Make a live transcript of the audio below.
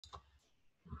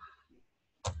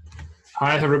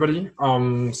Hi everybody.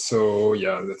 So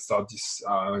yeah, let's start this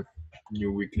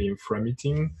new weekly infra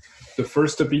meeting. The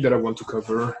first topic that I want to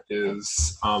cover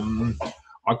is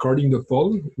according to the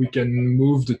poll, we can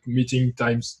move the meeting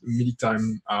time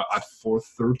at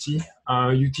 4:30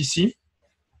 UTC.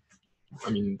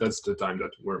 I mean, that's the time that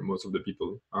where most of the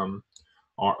people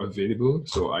are available.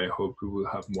 So I hope we will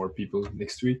have more people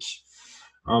next week.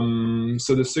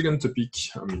 So the second topic,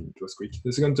 it was quick.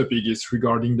 The second topic is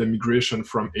regarding the migration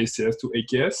from ACS to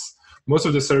AKS. Most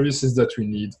of the services that we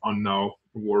need are now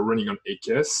were running on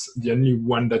AKS. The only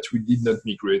one that we did not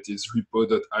migrate is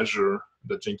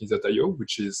repo.azure.jenkins.io,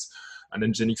 which is an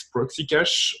Nginx proxy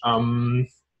cache.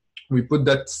 We put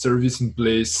that service in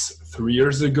place 3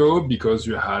 years ago because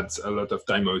we had a lot of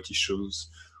timeout issues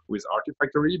with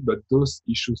Artifactory, but those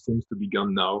issues seem to be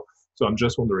gone now. So I'm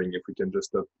just wondering if we can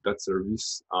just stop that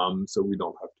service so we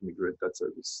don't have to migrate that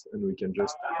service, and we can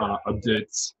just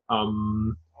update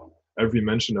every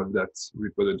mention of that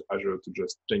repo.azure to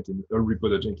just Jenkins or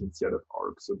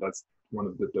repo.jenkins.org. So that's one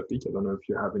of the topics. I don't know if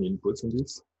you have any inputs on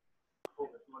this.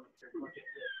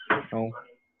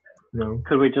 No.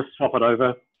 Could we just swap it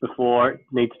over before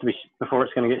before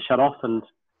it's going to get shut off and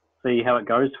see how it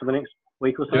goes for the next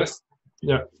week or so? Yes.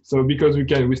 Yeah. So because we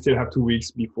still have 2 weeks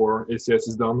before ACS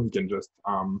is done, we can just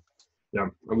I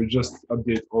will just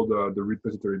update all the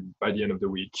repository by the end of the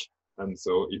week. And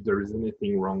so if there is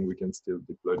anything wrong, we can still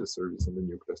deploy the service in the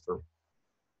new cluster.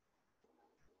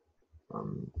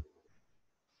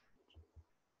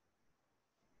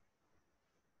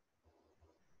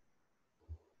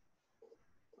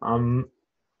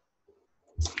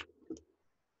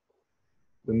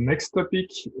 The next topic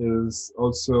is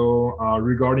also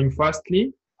regarding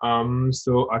Fastly.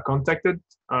 So I contacted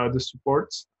the support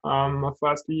of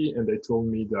Fastly, and they told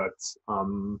me that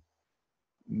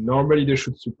normally they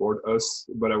should support us,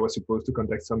 but I was supposed to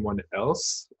contact someone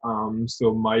else.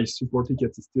 So my support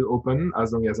ticket is still open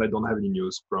as long as I don't have any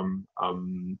news from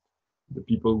the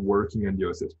people working on the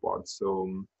OSS part. So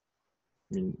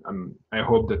I mean, I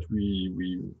hope that we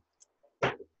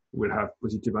will have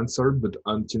positive answer, but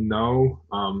until now,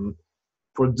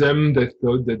 for them, they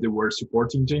thought that they were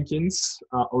supporting Jenkins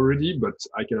already, but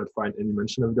I cannot find any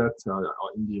mention of that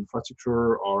in the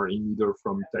infrastructure or in either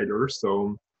from Tyler.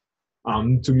 So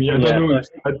to me, I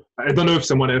don't know if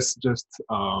someone else just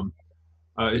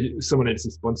someone else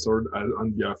is sponsored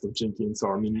on behalf of Jenkins,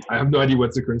 or I mean, I have no idea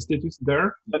what's the current status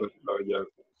there. But yeah.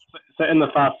 So in the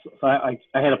past, I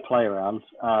had a play around,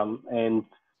 and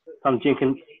some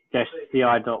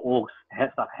Jenkins-ci.org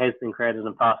stuff has been created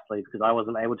in Fastly because I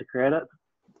wasn't able to create it.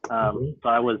 So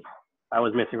I was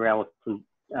messing around with some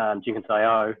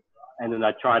Jenkins.io, and then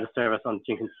I tried a service on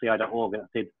Jenkins-ci.org, and it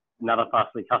said another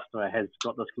Fastly customer has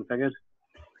got this configured.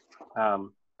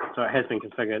 So it has been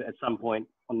configured at some point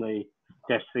on the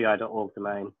 -ci.org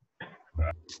domain.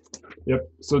 Yep.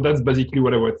 So that's basically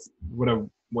what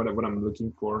I'm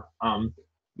looking for.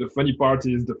 The funny part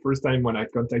is the first time when I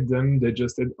contact them, they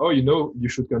just said, "Oh, you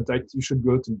should go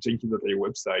to Jenkins.io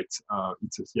website.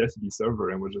 It's a CI/CD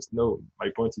server." And we're just, no. My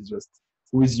point is just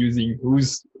who are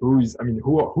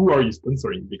you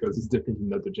sponsoring? Because it's definitely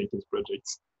not the Jenkins project.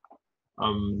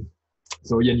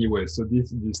 So anyway, so this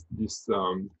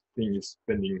thing is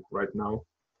pending right now.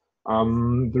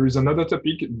 There is another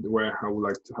topic where I would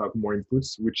like to have more inputs,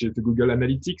 which is the Google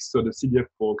Analytics. So the CDF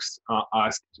folks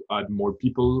asked to add more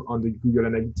people on the Google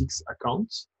Analytics account.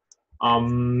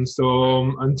 So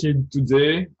until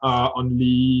today,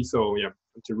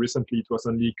 until recently, it was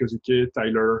only Kazuke,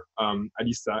 Tyler,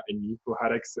 Alisa, and me who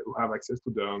have access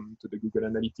to the Google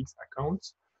Analytics account.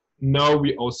 Now we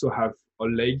also have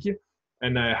Oleg,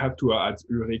 and I have to add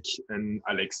Ulrich and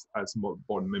Alex as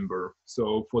board member. So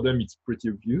for them, it's pretty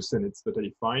obvious and it's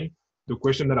totally fine. The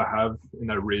question that I have and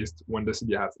I raised when the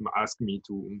CDF asked me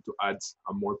to add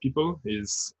more people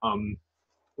is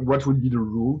what would be the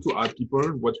rule to add people?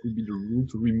 What would be the rule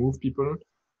to remove people?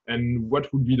 And what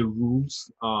would be the rules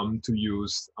to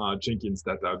use Jenkins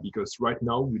data? Because right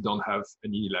now we don't have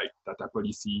any data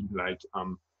policy,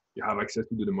 you have access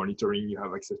to do the monitoring, you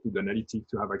have access to the analytics,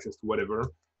 you have access to whatever.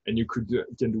 And you can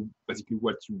do basically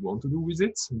what you want to do with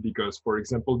it. Because, for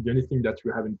example, the only thing that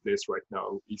we have in place right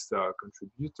now is a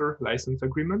contributor license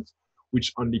agreement,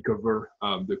 which only cover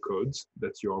the codes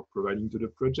that you are providing to the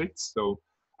project. So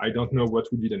I don't know what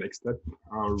would be the next step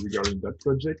regarding that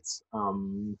project. I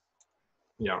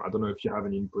don't know if you have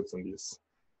any inputs on this.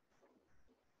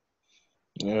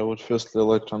 I would firstly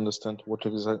like to understand what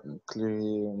exactly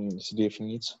CDF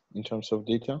needs in terms of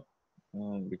data,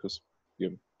 because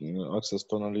access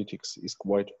to analytics is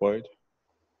quite wide,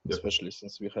 especially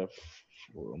since we have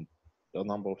a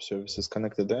number of services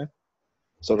connected there.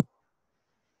 So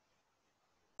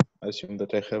I assume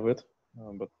that I have it,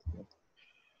 but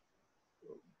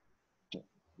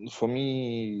for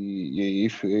me,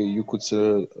 if you could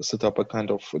set up a kind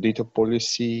of data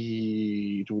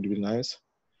policy, it would be nice.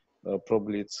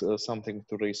 Probably it's something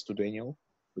to raise to Daniel,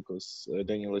 because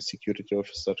Daniel is security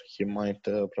officer. He might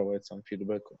provide some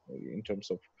feedback in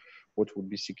terms of what would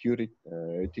be security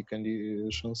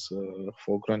conditions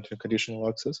for granting conditional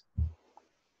access.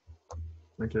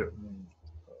 Okay.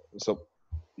 So,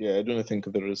 yeah, I don't think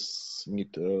there is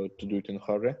need to do it in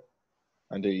hurry.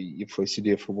 And if a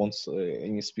CDF wants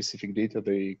any specific data,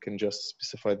 they can just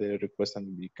specify their request,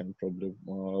 and we can probably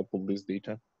pull this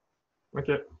data.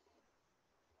 Okay.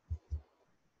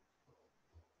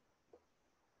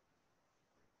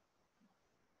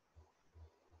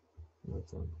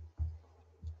 So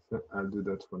I'll do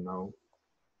that for now.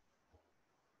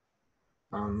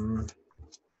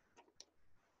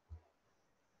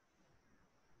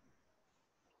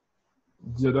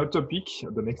 The other topic,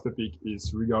 the next topic,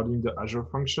 is regarding the Azure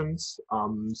functions.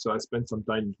 So I spent some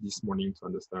time this morning to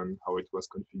understand how it was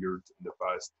configured in the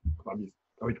past,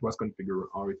 how it was configured,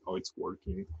 how it's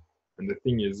working. And the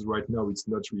thing is, right now, it's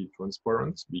not really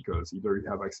transparent, because either you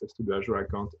have access to the Azure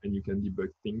account and you can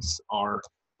debug things, or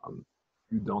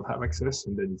you don't have access,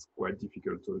 and then it's quite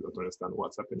difficult to understand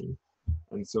what's happening.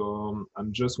 And so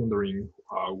I'm just wondering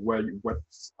what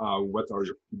are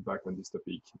your feedback on this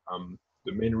topic?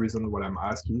 The main reason what I'm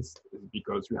asking is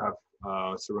because we have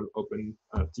several open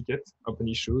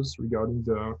issues regarding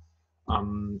the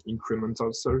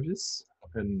incremental service,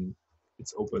 and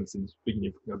it's open since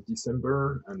beginning of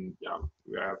December, and yeah,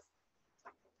 we have.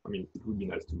 I mean, it would be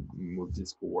nice to move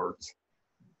this forward.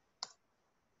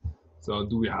 So,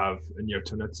 do we have any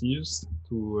alternatives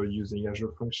to using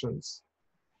Azure functions?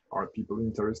 Are people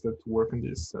interested to work on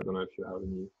this? I don't know if you have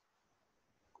any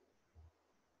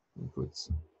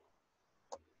inputs.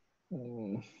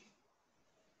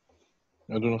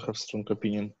 I don't have strong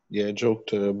opinion. Yeah, I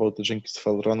joked about the Jenkins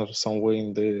file runner somewhere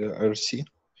in the IRC.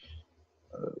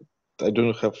 I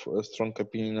don't have a strong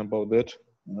opinion about that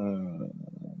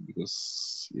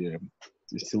because yeah,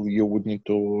 still you would need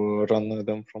to run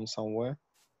them from somewhere.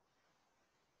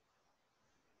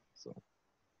 So.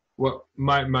 Well,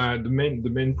 the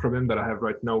main problem that I have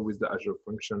right now with the Azure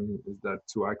function is that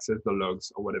to access the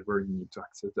logs or whatever, you need to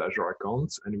access the Azure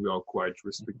accounts, and we are quite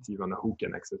restrictive on who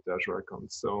can access the Azure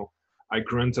accounts. So I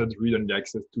granted read-only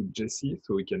access to Jesse,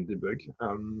 so he can debug.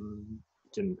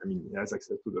 He has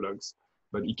access to the logs,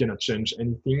 but he cannot change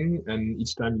anything. And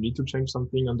each time you need to change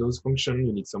something on those functions,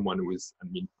 you need someone with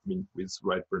with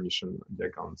right permission on the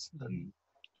accounts. And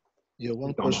yeah,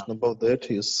 one question about that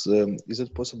is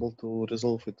it possible to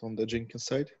resolve it on the Jenkins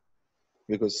side?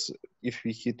 Because if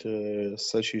we hit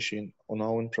such issue on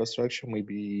our infrastructure,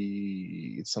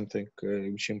 maybe it's something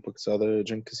which impacts other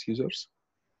Jenkins users.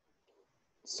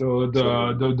 So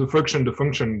the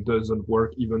function doesn't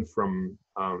work even from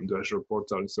the Azure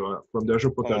portal. So from the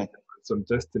Azure portal, some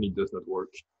tests and it does not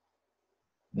work.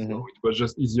 So it was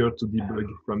just easier to debug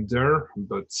from there,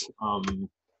 but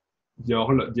the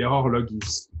error log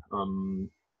is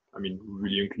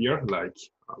really unclear. Like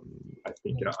I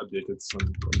think I updated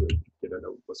some from the data that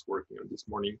I was working on this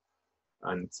morning,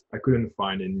 and I couldn't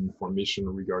find any information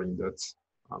regarding that.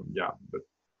 But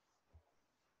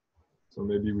so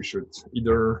maybe we should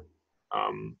either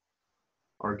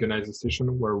organize a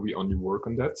session where we only work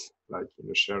on that, like in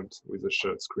a with a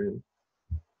shared screen.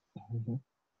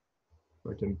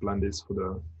 I can plan this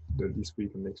for this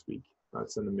week and next week. I'll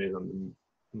send a mail on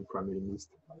the primary list.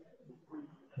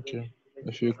 Okay.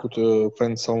 If you could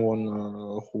find someone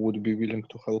who would be willing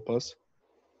to help us,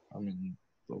 I mean,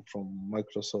 from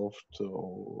Microsoft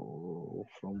or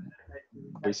from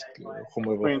basically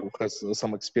whomever who has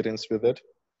some experience with it.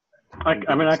 I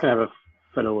can have a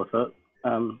fiddle with it. I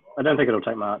don't think it'll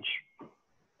take much.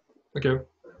 Okay.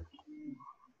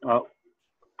 Well,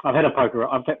 I've had a poker.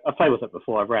 I've played with it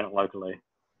before. I've ran it locally.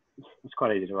 It's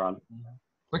quite easy to run.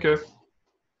 Okay.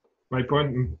 My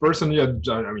point, personally, I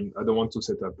don't want to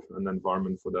set up an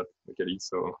environment for that locally.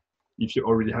 So if you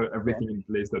already have everything in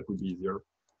place, that would be easier.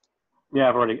 Yeah,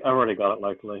 I've already got it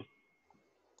locally.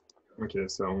 Okay,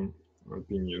 so I'll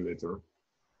ping you later.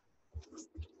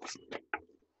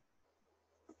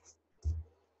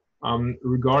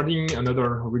 Regarding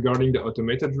the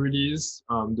automated release,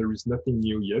 there is nothing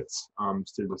new yet.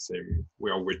 Still the same.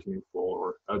 We are waiting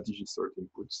for DigiCert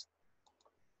inputs.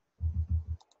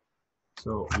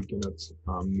 So we cannot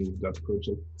move that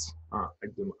project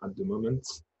at the moment.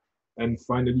 And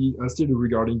finally, still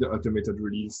regarding the automated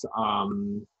release,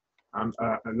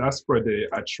 last Friday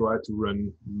I tried to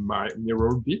run my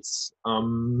mirror bits.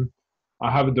 I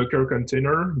have a Docker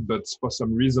container, but for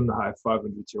some reason I have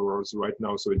 500 euros right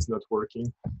now, so it's not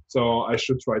working. So I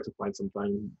should try to find some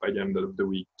time by the end of the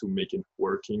week to make it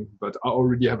working. But I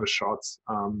already have a shard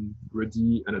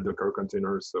ready and a Docker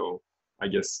container, so I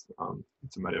guess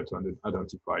it's a matter to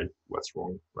identify what's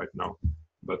wrong right now.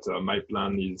 But my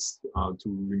plan is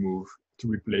to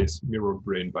replace Mirror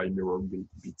Brain by Mirror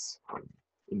Bits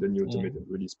in the new automated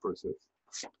release process.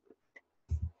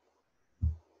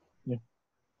 Yeah.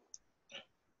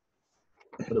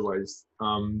 Otherwise,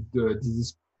 this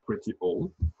is pretty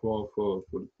old for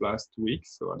the last week,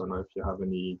 so I don't know if you have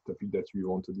any topic that you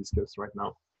want to discuss right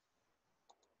now.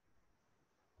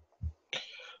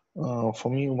 For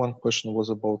me, one question was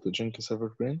about the Jenkins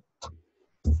Evergreen.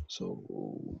 So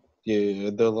yeah,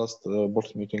 at the last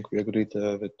board meeting, we agreed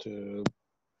that.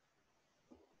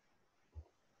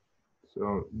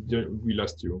 So we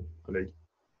lost you, Oleg.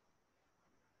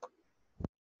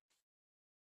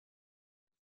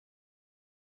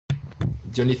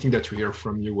 The only thing that we hear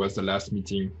from you was the last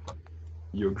meeting.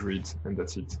 You agreed, and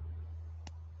that's it.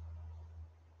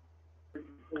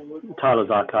 Tyler's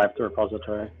archived the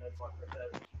repository.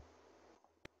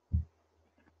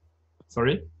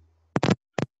 Sorry?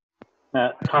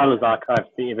 Tyler's archived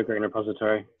the Evergreen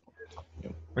repository.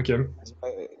 Okay.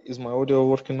 Is my audio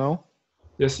working now?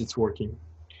 Yes, it's working.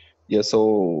 Yeah,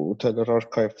 so Tyler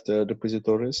archived the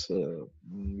repositories.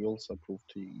 We also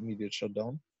approved the immediate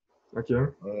shutdown. Okay.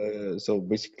 So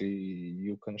basically,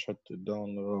 you can shut it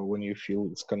down when you feel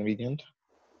it's convenient.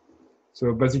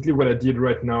 So basically what I did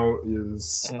right now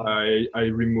is I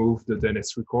removed the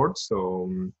DNS record, so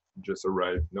just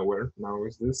arrived nowhere now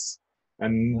is this.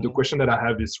 And the question that I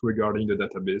have is regarding the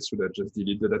database. Should I just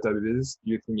delete the database?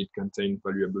 Do you think it contains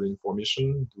valuable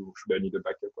information? Should I need a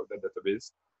backup of that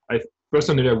database?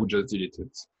 Personally, I would just delete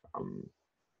it.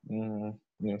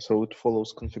 Yeah, so it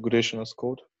follows configuration as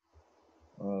code.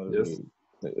 Yes.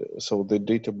 So the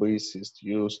database is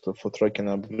used for tracking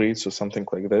upgrades or something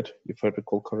like that, if I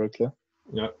recall correctly.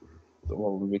 Yeah.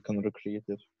 Well, we can recreate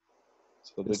it.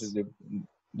 So Yes. the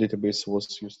database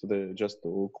was used just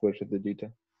to query the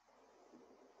data.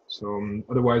 So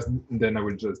otherwise, then I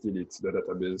will just delete the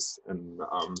database. And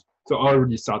so I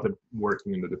already started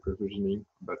working on the provisioning,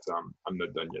 but I'm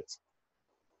not done yet.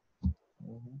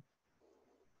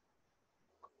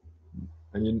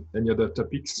 Any other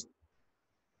topics?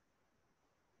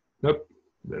 Nope.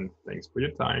 Then thanks for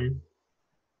your time.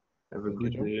 Have a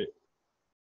good day.